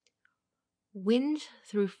Wind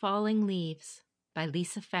Through Falling Leaves by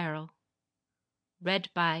Lisa Farrell. Read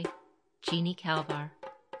by Jeannie Calvar.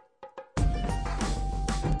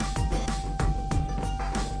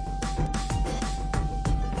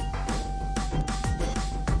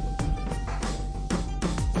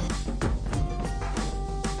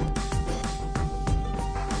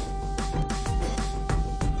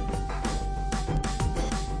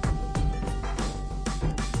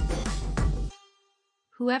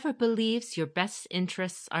 Whoever believes your best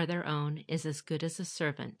interests are their own is as good as a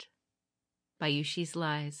servant. Bayushi's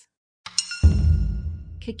Lies.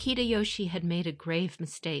 Kikita Yoshi had made a grave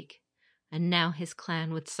mistake, and now his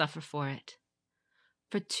clan would suffer for it.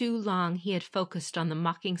 For too long he had focused on the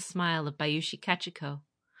mocking smile of Bayushi Kachiko,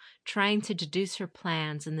 trying to deduce her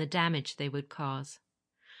plans and the damage they would cause.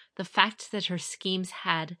 The fact that her schemes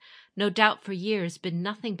had, no doubt for years, been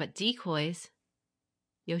nothing but decoys.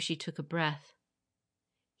 Yoshi took a breath.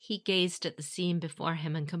 He gazed at the scene before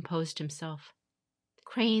him and composed himself.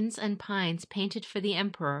 Cranes and pines painted for the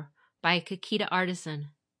emperor by a Kikita artisan.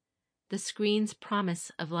 The screen's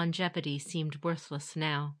promise of longevity seemed worthless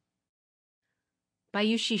now.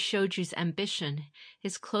 Bayushi Shoju's ambition,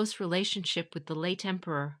 his close relationship with the late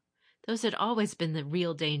emperor, those had always been the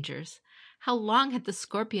real dangers. How long had the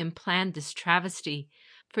Scorpion planned this travesty?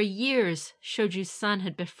 For years, Shoju's son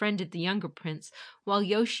had befriended the younger prince, while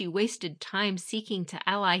Yoshi wasted time seeking to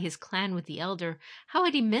ally his clan with the elder. How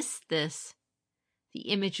had he missed this? The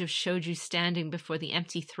image of Shoju standing before the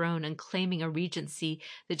empty throne and claiming a regency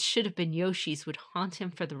that should have been Yoshi's would haunt him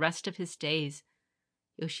for the rest of his days.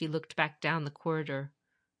 Yoshi looked back down the corridor,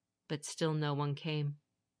 but still no one came.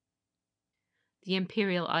 The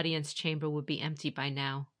imperial audience chamber would be empty by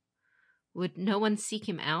now. Would no one seek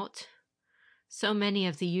him out? So many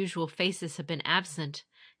of the usual faces had been absent,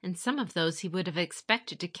 and some of those he would have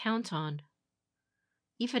expected to count on.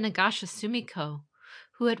 Even Agasha Sumiko,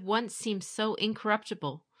 who had once seemed so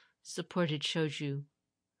incorruptible, supported Shoju.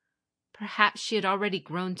 Perhaps she had already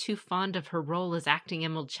grown too fond of her role as acting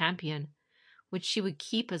Emerald Champion, which she would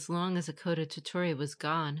keep as long as Akodo Toturi was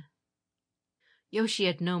gone. Yoshi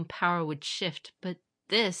had known power would shift, but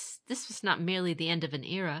this was not merely the end of an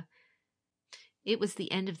era. It was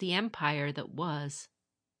the end of the empire that was.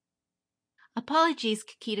 "Apologies,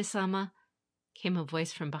 Kikita-sama," came a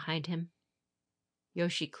voice from behind him.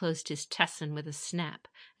 Yoshi closed his tesson with a snap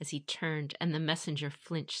as he turned, and the messenger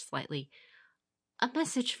flinched slightly. "A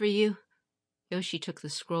message for you." Yoshi took the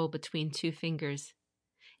scroll between two fingers.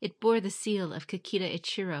 It bore the seal of Kikita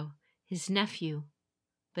Ichiro, his nephew,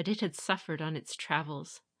 but it had suffered on its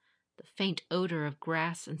travels. The faint odor of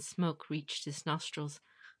grass and smoke reached his nostrils,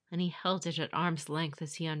 and he held it at arm's length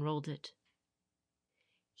as he unrolled it.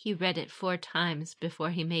 He read it 4 times before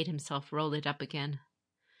he made himself roll it up again.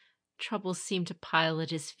 Troubles seemed to pile at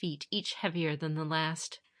his feet, each heavier than the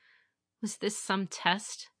last. Was this some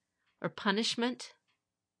test or punishment?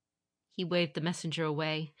 He waved the messenger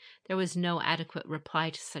away. There was no adequate reply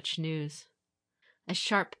to such news. A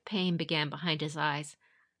sharp pain began behind his eyes,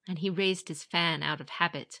 and he raised his fan out of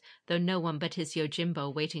habit, though no one but his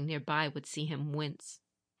Yojimbo waiting nearby would see him wince.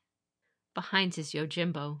 Behind his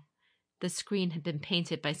Yojimbo, the screen had been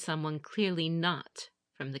painted by someone clearly not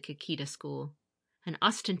from the Kikita school. An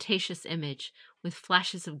ostentatious image, with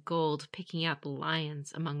flashes of gold picking out the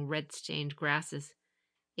lions among red-stained grasses.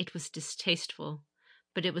 It was distasteful,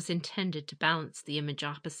 but it was intended to balance the image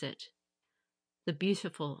opposite. The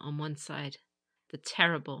beautiful on one side, the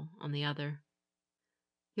terrible on the other.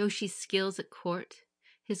 Yoshi's skills at court,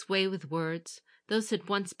 his way with words, those had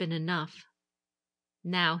once been enough.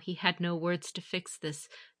 Now he had no words to fix this,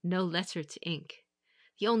 no letter to ink.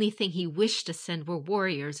 The only thing he wished to send were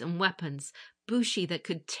warriors and weapons, bushi that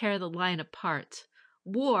could tear the line apart.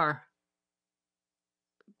 War!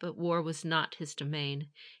 But war was not his domain.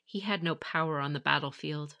 He had no power on the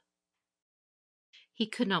battlefield. He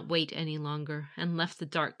could not wait any longer, and left the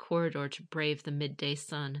dark corridor to brave the midday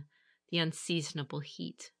sun, the unseasonable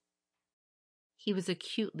heat. He was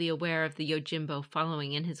acutely aware of the Yojimbo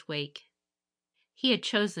following in his wake. He had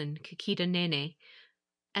chosen Kikita Nene,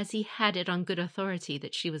 as he had it on good authority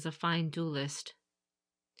that she was a fine duelist.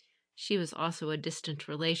 She was also a distant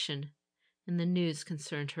relation, and the news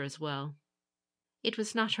concerned her as well. It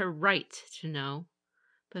was not her right to know,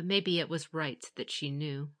 but maybe it was right that she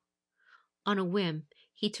knew. On a whim,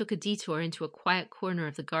 he took a detour into a quiet corner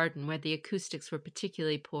of the garden where the acoustics were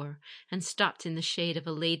particularly poor, and stopped in the shade of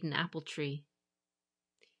a laden apple tree.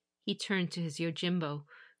 He turned to his Yojimbo,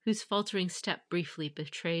 whose faltering step briefly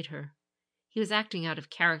betrayed her. He was acting out of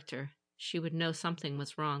character. She would know something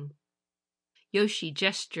was wrong. Yoshi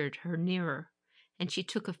gestured her nearer, and she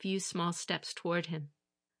took a few small steps toward him.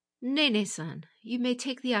 Nene-san, you may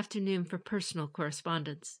take the afternoon for personal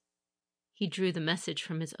correspondence. He drew the message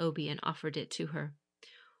from his obi and offered it to her.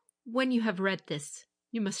 When you have read this,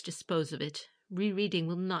 you must dispose of it. Rereading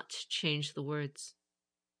will not change the words.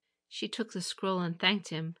 She took the scroll and thanked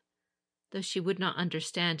him, though she would not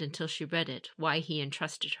understand until she read it why he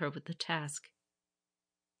entrusted her with the task.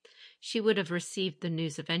 She would have received the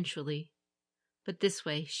news eventually, but this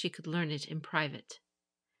way she could learn it in private.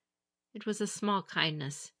 It was a small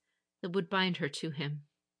kindness that would bind her to him.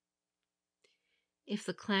 If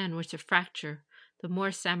the clan were to fracture, the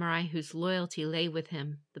more samurai whose loyalty lay with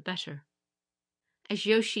him, the better. As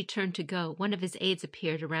Yoshi turned to go, one of his aides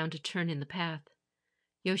appeared around a turn in the path.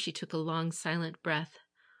 Yoshi took a long, silent breath,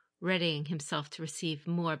 readying himself to receive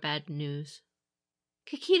more bad news.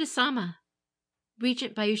 Kakita-sama,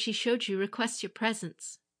 Regent Bayushi Shoju requests your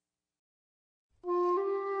presence.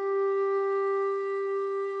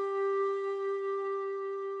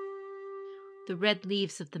 The red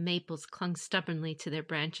leaves of the maples clung stubbornly to their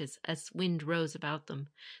branches as wind rose about them,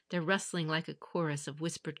 their rustling like a chorus of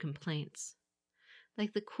whispered complaints.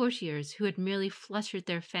 Like the courtiers who had merely fluttered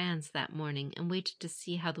their fans that morning and waited to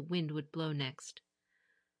see how the wind would blow next.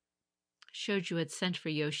 Shoju had sent for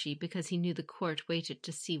Yoshi because he knew the court waited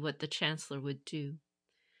to see what the chancellor would do.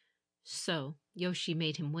 So Yoshi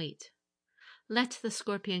made him wait. Let the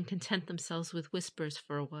scorpion content themselves with whispers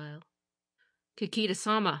for a while.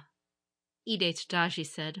 Kakita-sama, Ide Tadaji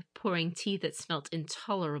said, pouring tea that smelt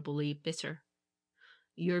intolerably bitter.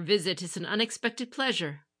 Your visit is an unexpected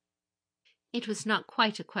pleasure. It was not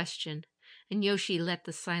quite a question, and Yoshi let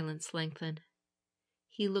the silence lengthen.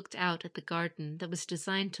 He looked out at the garden that was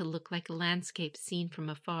designed to look like a landscape seen from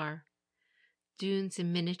afar. Dunes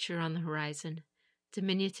in miniature on the horizon,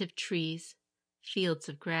 diminutive trees, fields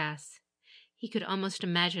of grass. He could almost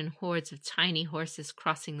imagine hordes of tiny horses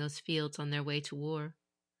crossing those fields on their way to war.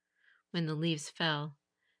 When the leaves fell,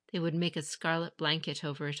 they would make a scarlet blanket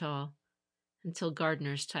over it all, until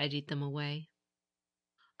gardeners tidied them away.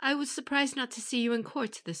 I was surprised not to see you in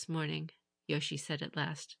court this morning, Yoshi said at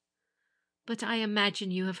last. But I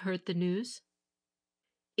imagine you have heard the news?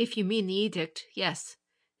 If you mean the edict, yes.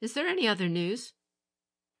 Is there any other news?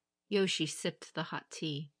 Yoshi sipped the hot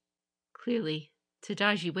tea. Clearly,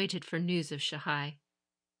 Tadaji waited for news of Shahai.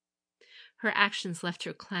 Her actions left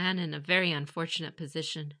her clan in a very unfortunate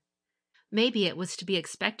position. Maybe it was to be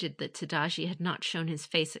expected that Tadaji had not shown his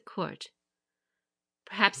face at court.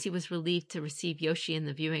 Perhaps he was relieved to receive Yoshi in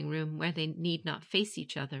the viewing room where they need not face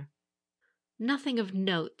each other. Nothing of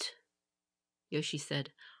note, Yoshi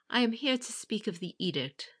said. I am here to speak of the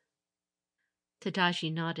edict.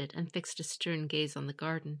 Tadaji nodded and fixed a stern gaze on the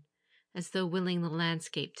garden, as though willing the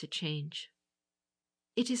landscape to change.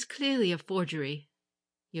 It is clearly a forgery,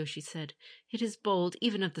 Yoshi said. It is bold,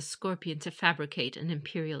 even of the scorpion, to fabricate an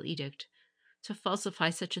imperial edict. To falsify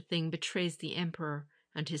such a thing betrays the emperor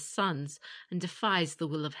and his sons, and defies the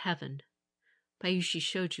will of heaven. Bayushi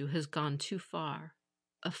Shoju has gone too far.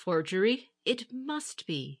 A forgery? It must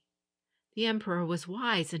be. The emperor was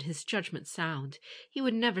wise and his judgment sound. He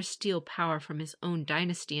would never steal power from his own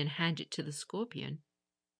dynasty and hand it to the scorpion.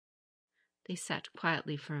 They sat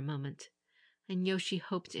quietly for a moment, and Yoshi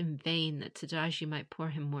hoped in vain that Tadaji might pour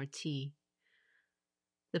him more tea.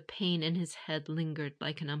 The pain in his head lingered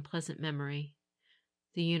like an unpleasant memory.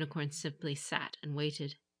 The unicorn simply sat and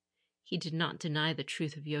waited. He did not deny the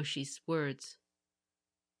truth of Yoshi's words,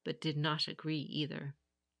 but did not agree either.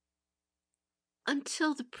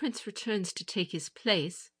 Until the prince returns to take his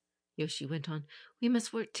place, Yoshi went on, we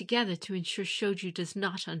must work together to ensure Shoju does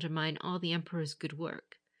not undermine all the emperor's good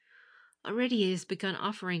work. Already he has begun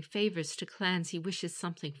offering favors to clans he wishes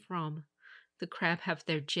something from. The crab have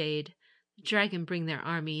their jade, the dragon bring their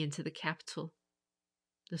army into the capital.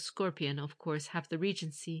 The scorpion, of course, have the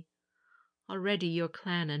regency. Already your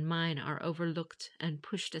clan and mine are overlooked and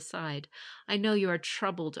pushed aside. I know you are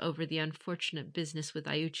troubled over the unfortunate business with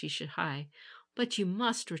Ayuchi Shahai, but you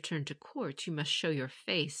must return to court. You must show your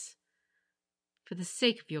face. For the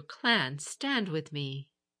sake of your clan, stand with me.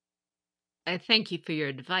 I thank you for your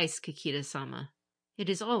advice, Kakita-sama. It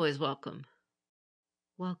is always welcome.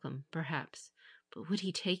 Welcome, perhaps, but would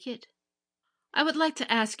he take it? I would like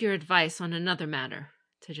to ask your advice on another matter,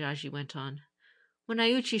 Tadaji went on. When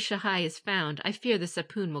Ayuchi Shahai is found, I fear the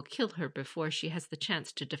Sepun will kill her before she has the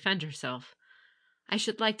chance to defend herself. I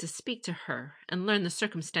should like to speak to her and learn the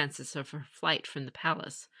circumstances of her flight from the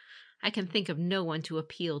palace. I can think of no one to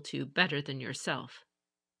appeal to better than yourself.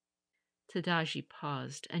 Tadaji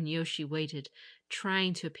paused, and Yoshi waited,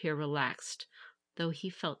 trying to appear relaxed, though he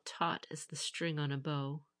felt taut as the string on a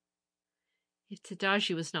bow. If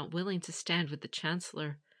Tadaji was not willing to stand with the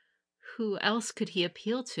chancellor, Who else could he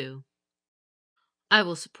appeal to? I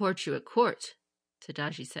will support you at court,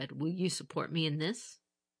 Tadaji said. Will you support me in this?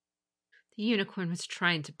 The unicorn was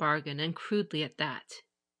trying to bargain, and crudely at that.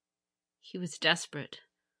 He was desperate,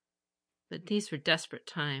 but these were desperate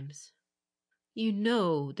times. You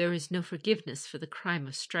know there is no forgiveness for the crime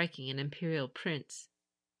of striking an imperial prince,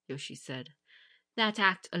 Yoshi said. That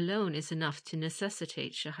act alone is enough to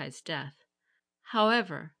necessitate Shahai's death.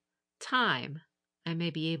 However, time I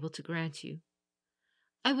may be able to grant you.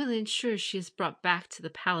 I will ensure she is brought back to the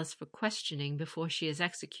palace for questioning before she is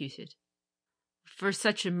executed. For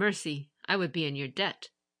such a mercy, I would be in your debt,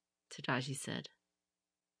 Tadaji said.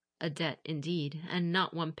 A debt, indeed, and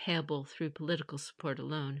not one payable through political support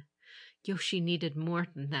alone. Yoshi needed more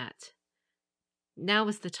than that. Now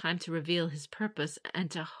was the time to reveal his purpose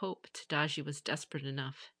and to hope Tadaji was desperate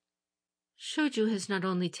enough. Shoju has not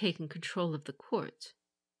only taken control of the court,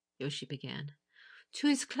 Yoshi began. To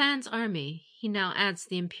his clan's army, he now adds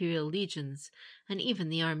the Imperial Legions and even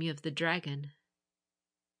the Army of the Dragon.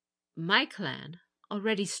 My clan,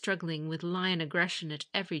 already struggling with lion aggression at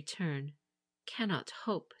every turn, cannot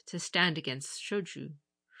hope to stand against Shoju.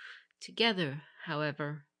 Together,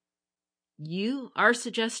 however... You are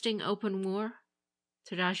suggesting open war?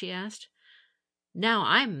 Tadaji asked. Now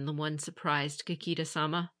I'm the one surprised,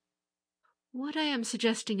 Kikita-sama. What I am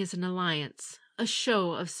suggesting is an alliance, a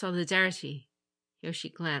show of solidarity. Yoshi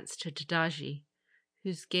glanced to Tadaji,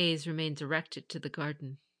 whose gaze remained directed to the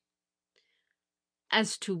garden.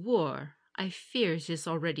 As to war, I fear it is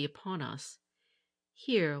already upon us.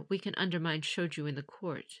 Here we can undermine Shoju in the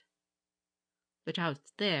court. But out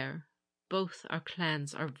there, both our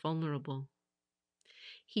clans are vulnerable.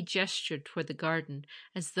 He gestured toward the garden,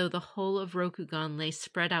 as though the whole of Rokugan lay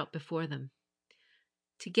spread out before them.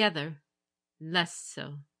 Together, less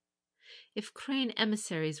so. If Crane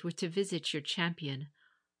emissaries were to visit your champion,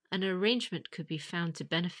 an arrangement could be found to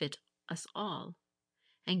benefit us all,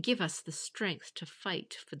 and give us the strength to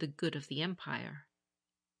fight for the good of the Empire.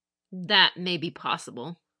 That may be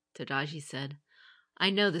possible, Tadaji said. I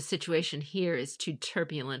know the situation here is too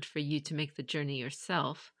turbulent for you to make the journey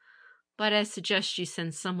yourself, but I suggest you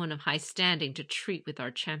send someone of high standing to treat with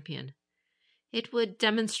our champion. It would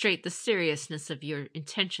demonstrate the seriousness of your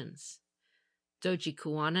intentions. Doji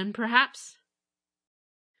Kuwanan, perhaps?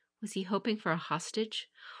 Was he hoping for a hostage?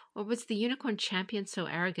 Or was the unicorn champion so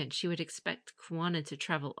arrogant she would expect Kuwanan to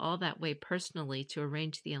travel all that way personally to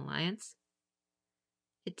arrange the alliance?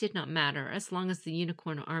 It did not matter, as long as the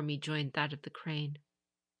unicorn army joined that of the crane.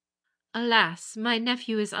 Alas, my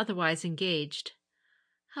nephew is otherwise engaged.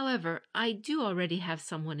 However, I do already have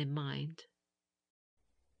someone in mind.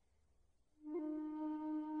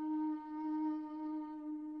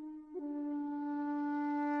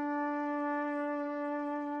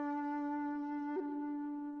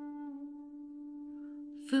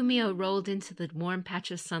 Fumio rolled into the warm patch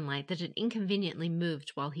of sunlight that had inconveniently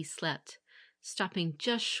moved while he slept, stopping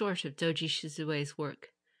just short of Doji Shizue's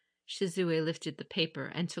work. Shizue lifted the paper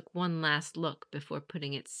and took one last look before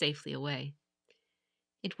putting it safely away.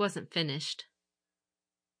 It wasn't finished,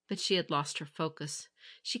 but she had lost her focus.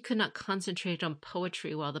 She could not concentrate on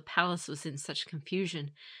poetry while the palace was in such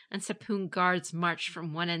confusion, and Sepun guards marched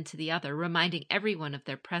from one end to the other, reminding everyone of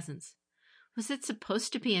their presence. Was it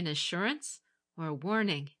supposed to be an assurance or a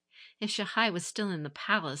warning? If Shahai was still in the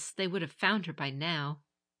palace, they would have found her by now.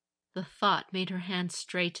 The thought made her hand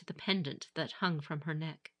stray to the pendant that hung from her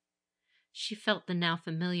neck. She felt the now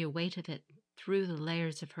familiar weight of it through the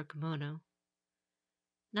layers of her kimono.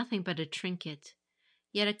 Nothing but a trinket,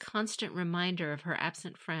 yet a constant reminder of her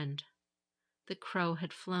absent friend. The crow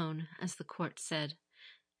had flown, as the court said,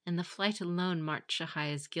 and the flight alone marked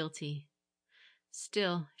Shahai as guilty.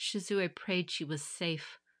 Still, Shizue prayed she was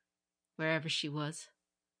safe, wherever she was.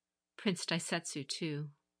 Prince Daisetsu, too.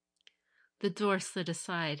 The door slid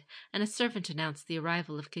aside, and a servant announced the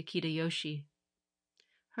arrival of Kikita Yoshi.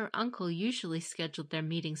 Her uncle usually scheduled their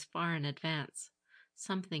meetings far in advance.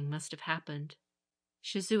 Something must have happened.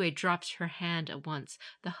 Shizue dropped her hand at once,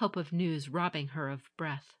 the hope of news robbing her of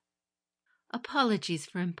breath. Apologies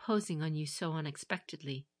for imposing on you so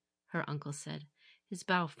unexpectedly, her uncle said, his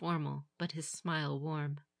bow formal, but his smile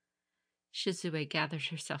warm. Shizue gathered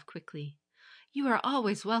herself quickly. You are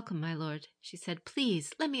always welcome, my lord, she said.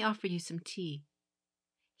 Please, let me offer you some tea.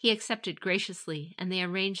 He accepted graciously, and they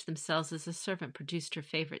arranged themselves as the servant produced her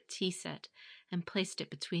favorite tea set and placed it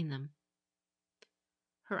between them.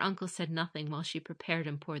 Her uncle said nothing while she prepared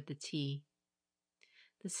and poured the tea.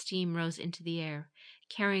 The steam rose into the air,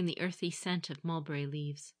 carrying the earthy scent of mulberry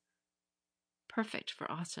leaves. Perfect for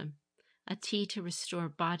autumn, a tea to restore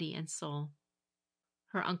body and soul.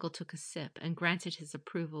 Her uncle took a sip and granted his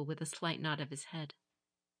approval with a slight nod of his head.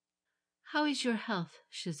 "How is your health,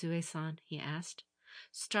 Shizue-san?" he asked,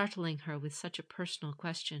 startling her with such a personal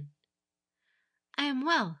question. "I am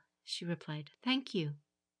well," she replied. "Thank you."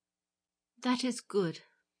 "That is good.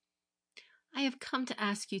 I have come to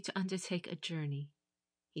ask you to undertake a journey,"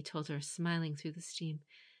 he told her, smiling through the steam.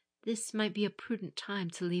 "This might be a prudent time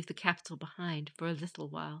to leave the capital behind for a little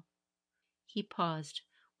while." He paused,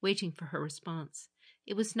 waiting for her response.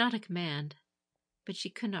 It was not a command, but she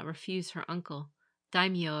could not refuse her uncle,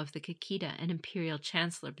 daimyo of the Kakita and imperial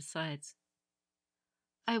chancellor besides.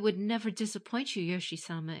 "I would never disappoint you,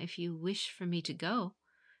 Yoshi-sama, if you wish for me to go,"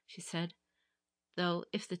 she said. "Though,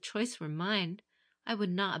 if the choice were mine, I would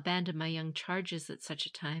not abandon my young charges at such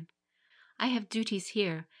a time. I have duties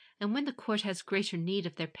here, and when the court has greater need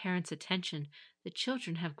of their parents' attention, the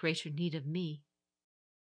children have greater need of me."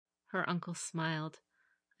 Her uncle smiled,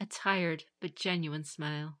 a tired but genuine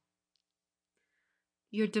smile.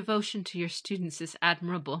 "Your devotion to your students is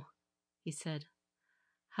admirable," he said.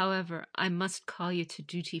 "However, I must call you to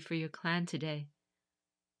duty for your clan today.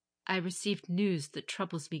 I received news that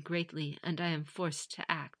troubles me greatly, and I am forced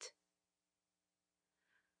to act."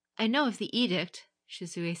 "I know of the edict,"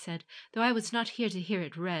 Shizue said, "though I was not here to hear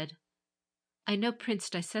it read. I know Prince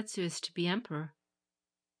Daisetsu is to be emperor.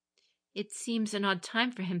 It seems an odd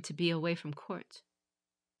time for him to be away from court."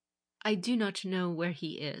 "I do not know where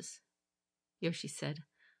he is," Yoshi said.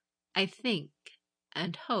 "I think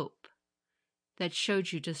and hope that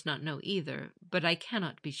Shoju does not know either, but I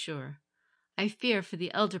cannot be sure. I fear for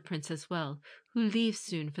the elder prince as well, who leaves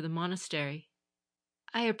soon for the monastery."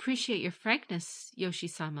 "I appreciate your frankness,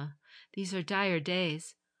 Yoshi-sama. These are dire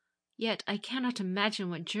days. Yet I cannot imagine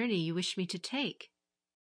what journey you wish me to take."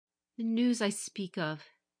 "The news I speak of,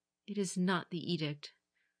 it is not the edict.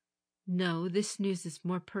 No, this news is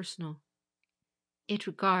more personal. It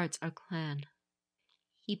regards our clan."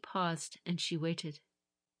 He paused, and she waited.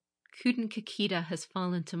 "Kuden Kakita has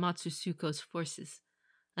fallen to Matsusuko's forces,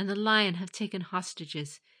 and the lion have taken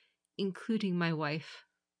hostages, including my wife.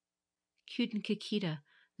 Kuden Kakita,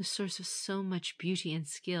 the source of so much beauty and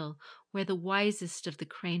skill, where the wisest of the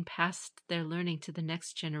crane passed their learning to the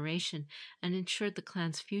next generation and ensured the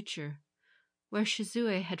clan's future, where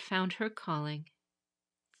Shizue had found her calling."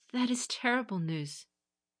 "That is terrible news,"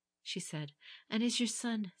 she said. "And is your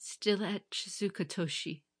son still at Shizuka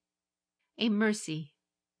Toshi?" "A mercy,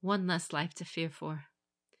 one less life to fear for."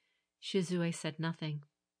 Shizue said nothing.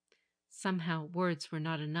 Somehow words were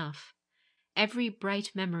not enough. Every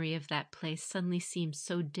bright memory of that place suddenly seemed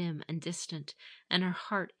so dim and distant, and her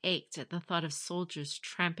heart ached at the thought of soldiers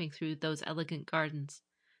tramping through those elegant gardens,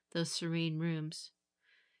 those serene rooms.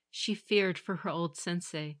 She feared for her old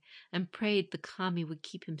sensei, and prayed the kami would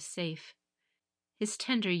keep him safe. His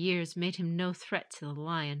tender years made him no threat to the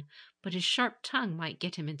lion, but his sharp tongue might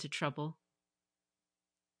get him into trouble.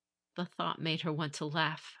 The thought made her want to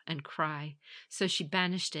laugh and cry, so she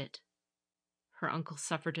banished it. Her uncle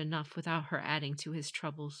suffered enough without her adding to his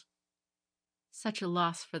troubles. Such a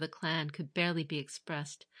loss for the clan could barely be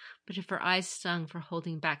expressed, but if her eyes stung for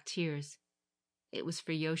holding back tears, it was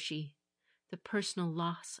for Yoshi, the personal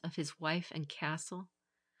loss of his wife and castle,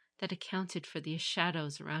 that accounted for the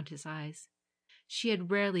shadows around his eyes. She had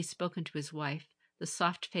rarely spoken to his wife, the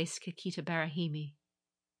soft-faced Kakita Barahime,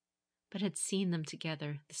 but had seen them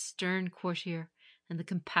together, the stern courtier and the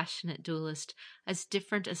compassionate duelist, as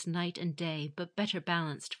different as night and day, but better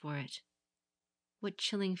balanced for it. What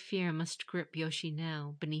chilling fear must grip Yoshi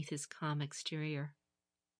now beneath his calm exterior?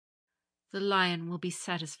 "The lion will be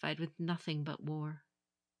satisfied with nothing but war,"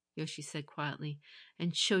 Yoshi said quietly,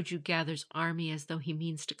 "and Shoju gathers army as though he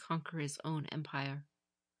means to conquer his own empire.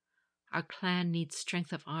 Our clan needs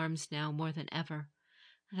strength of arms now more than ever,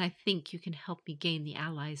 and I think you can help me gain the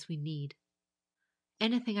allies we need."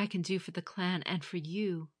 "Anything I can do for the clan and for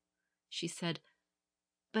you," she said.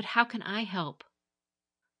 "But how can I help?"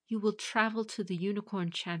 "You will travel to the Unicorn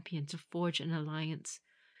Champion to forge an alliance.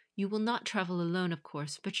 You will not travel alone, of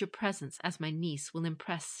course, but your presence as my niece will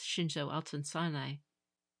impress Shinjo Altensanai.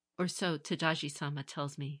 Or so Tadaji-sama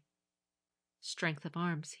tells me." Strength of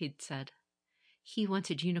arms, he'd said. He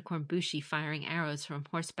wanted Unicorn Bushi firing arrows from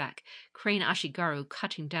horseback, Crane Ashigaru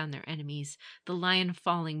cutting down their enemies, the lion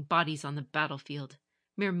falling bodies on the battlefield.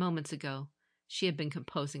 Mere moments ago, she had been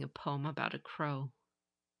composing a poem about a crow.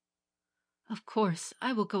 "Of course,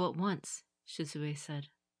 I will go at once," Shizue said.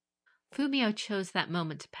 Fumio chose that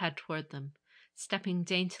moment to pad toward them, stepping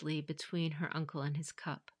daintily between her uncle and his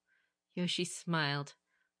cup. Yoshi smiled,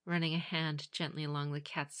 running a hand gently along the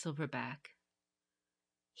cat's silver back.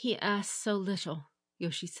 "He asks so little,"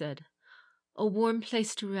 Yoshi said. A warm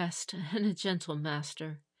place to rest, and a gentle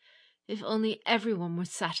master. If only everyone were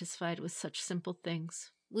satisfied with such simple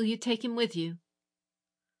things. Will you take him with you?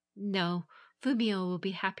 No, Fumio will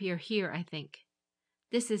be happier here, I think.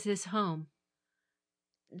 This is his home.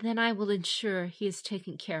 Then I will ensure he is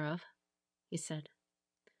taken care of, he said.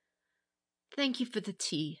 Thank you for the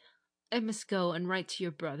tea. I must go and write to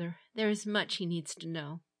your brother. There is much he needs to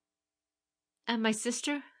know. And my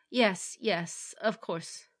sister? Yes, of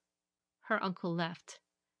course. Her uncle left,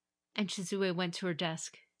 and Shizue went to her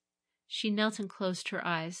desk. She knelt and closed her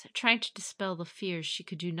eyes, trying to dispel the fears she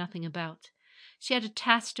could do nothing about. She had a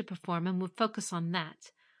task to perform and would focus on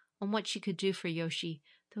that, on what she could do for Yoshi,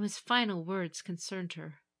 though his final words concerned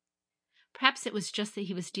her. Perhaps it was just that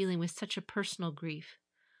he was dealing with such a personal grief,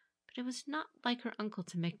 but it was not like her uncle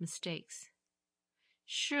to make mistakes.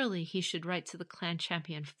 Surely he should write to the clan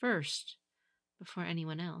champion first, before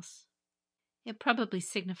anyone else. It probably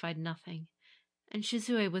signified nothing, and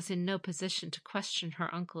Shizue was in no position to question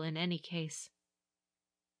her uncle in any case.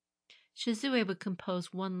 Shizue would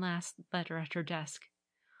compose one last letter at her desk,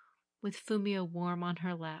 with Fumio warm on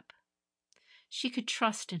her lap. She could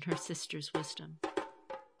trust in her sister's wisdom.